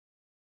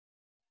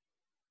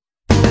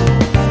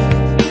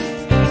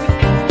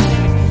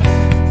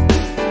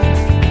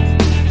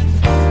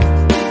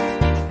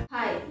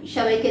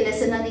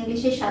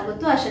ইংলিশে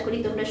স্বাগত। আশা করি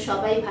তোমরা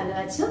সবাই ভালো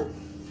আছো।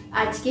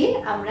 আজকে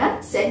আমরা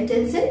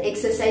সেন্টেন্সের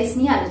এক্সারসাইজ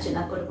নিয়ে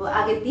আলোচনা করব।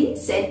 আগের দিন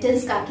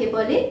সেন্টেন্স কাকে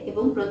বলে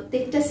এবং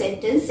প্রত্যেকটা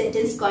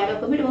সেন্টেন্স কয়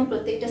রকমের এবং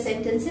প্রত্যেকটা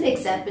সেন্টেন্সের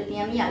এক্সাম্পল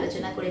নিয়ে আমি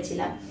আলোচনা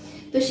করেছিলাম।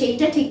 তো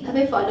সেইটা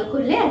ঠিকভাবে ফলো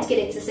করলে আজকের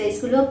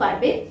এক্সারসাইজগুলোও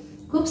পারবে।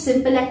 খুব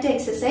সিম্পল একটা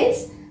এক্সারসাইজ।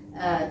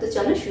 তো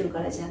চলো শুরু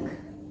করা যাক।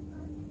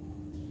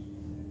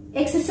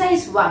 Exercise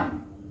 1.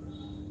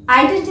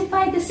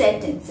 Identify the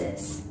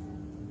sentences.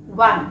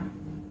 1.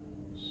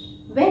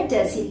 Where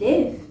does he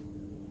live?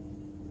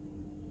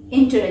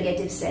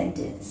 Interrogative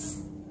sentence.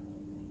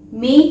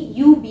 May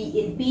you be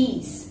in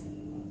peace.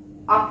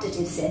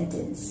 Optative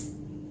sentence.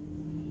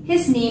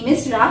 His name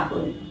is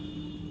Rahul.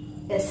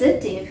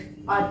 Assertive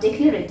or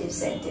declarative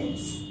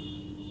sentence.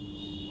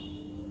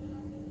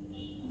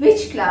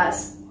 Which class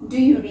do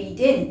you read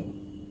in?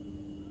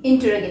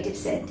 Interrogative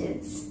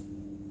sentence.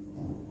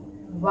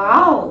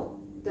 Wow,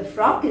 the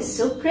frock is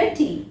so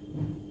pretty.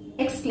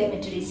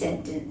 Exclamatory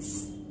sentence.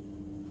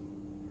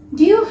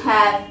 Do you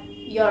have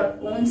your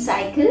own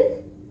cycle?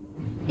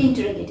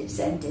 Interrogative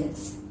sentence.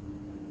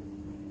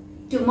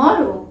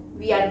 Tomorrow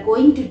we are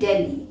going to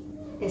Delhi.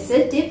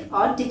 Assertive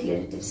or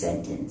declarative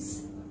sentence.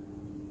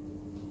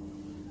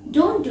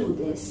 Don't do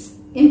this.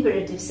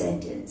 Imperative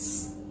sentence.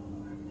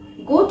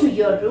 Go to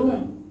your room.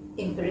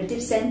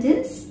 Imperative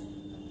sentence.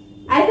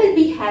 I will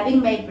be having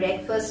my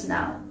breakfast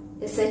now.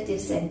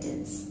 Assertive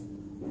sentence.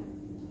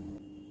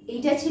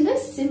 এটা ছিল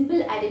simple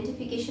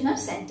identification of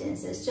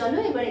sentences. চলো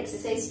এবার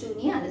exercise 2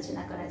 নিয়ে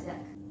আলোচনা করা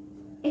যাক।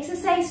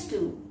 Exercise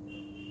 2.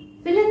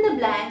 Fill in the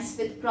blanks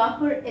with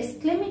proper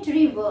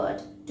exclamatory word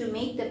to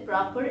make the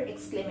proper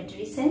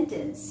exclamatory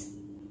sentence.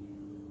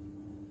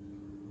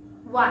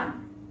 1.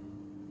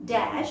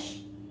 Dash,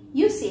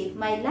 you saved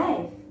my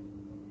life.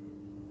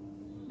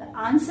 The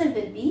answer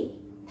will be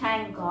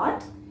thank God,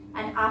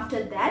 and after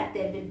that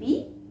there will be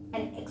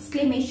an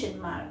exclamation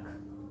mark.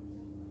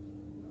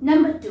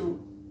 Number 2.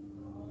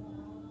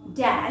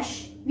 Dash,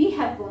 we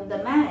have won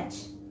the match.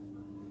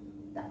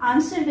 The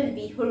answer will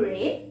be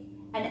hooray,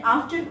 and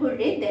after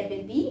hooray there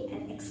will be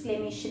an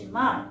exclamation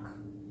mark.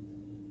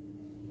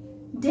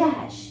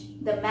 Dash,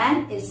 the man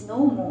is no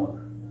more.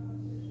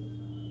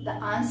 The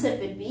answer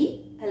will be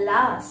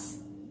alas.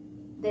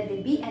 There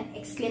will be an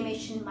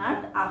exclamation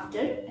mark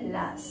after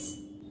alas.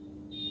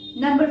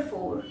 Number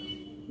 4.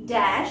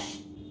 Dash,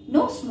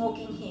 no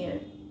smoking here.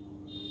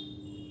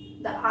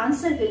 The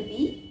answer will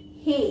be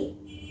hey,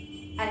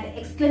 and the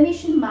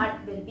exclamation mark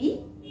will be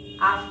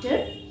after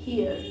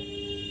here.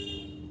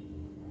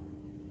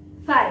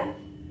 5.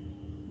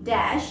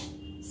 Dash,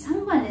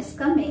 someone is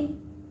coming.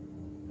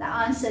 The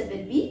answer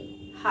will be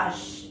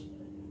hush,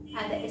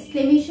 and the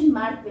exclamation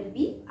mark will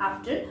be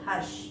after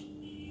hush.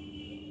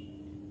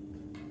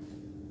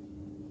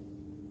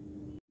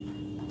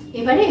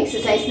 এবারে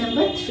exercise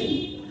number 3.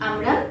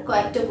 আমরা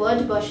কয়েকটা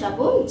word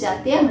বসাবো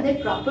যাতে আমাদের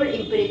proper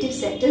imperative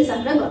sentence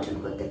আমরা গঠন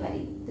করতে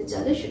পারি। তো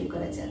চলো শুরু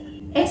করা যাক।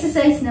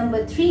 Exercise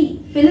number 3.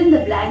 Fill in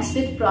the blanks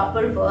with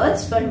proper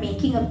words for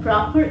making a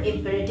proper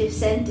imperative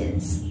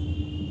sentence.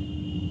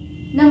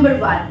 Number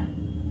 1.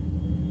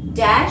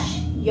 Dash,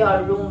 your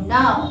room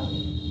now.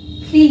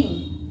 Clean.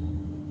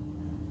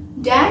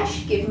 Dash,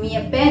 give me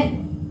a pen.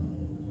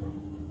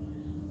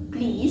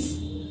 Please.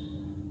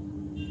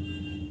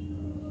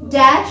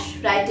 Dash,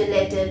 write a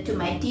letter to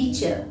my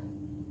teacher.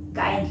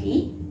 Kindly.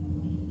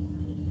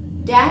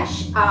 Dash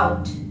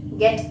out,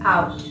 get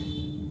out.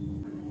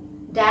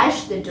 Dash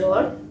the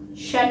door,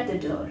 shut the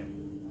door.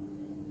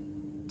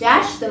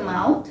 Dash the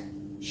mouth,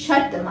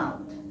 shut the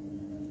mouth.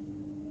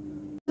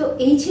 তো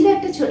এই ছিল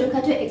একটা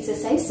ছোটখাটো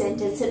exercise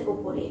সেন্টেন্সের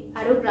উপরে।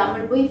 আরো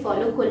grammar বই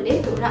follow করলে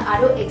তোমরা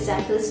আরো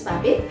এক্সাম্পলস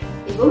পাবে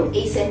এবং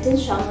এই সেন্টেন্স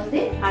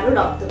সম্বন্ধে আরো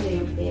রপ্ত হয়ে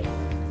উঠবে।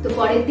 তো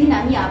পরের দিন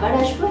আমি আবার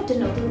আসবো একটা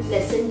নতুন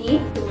লেসন নিয়ে।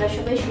 তোমরা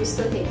সবাই সুস্থ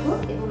থেকো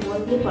এবং মন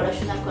দিয়ে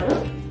পড়াশোনা করো।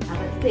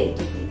 আমার তো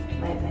এইটুকু।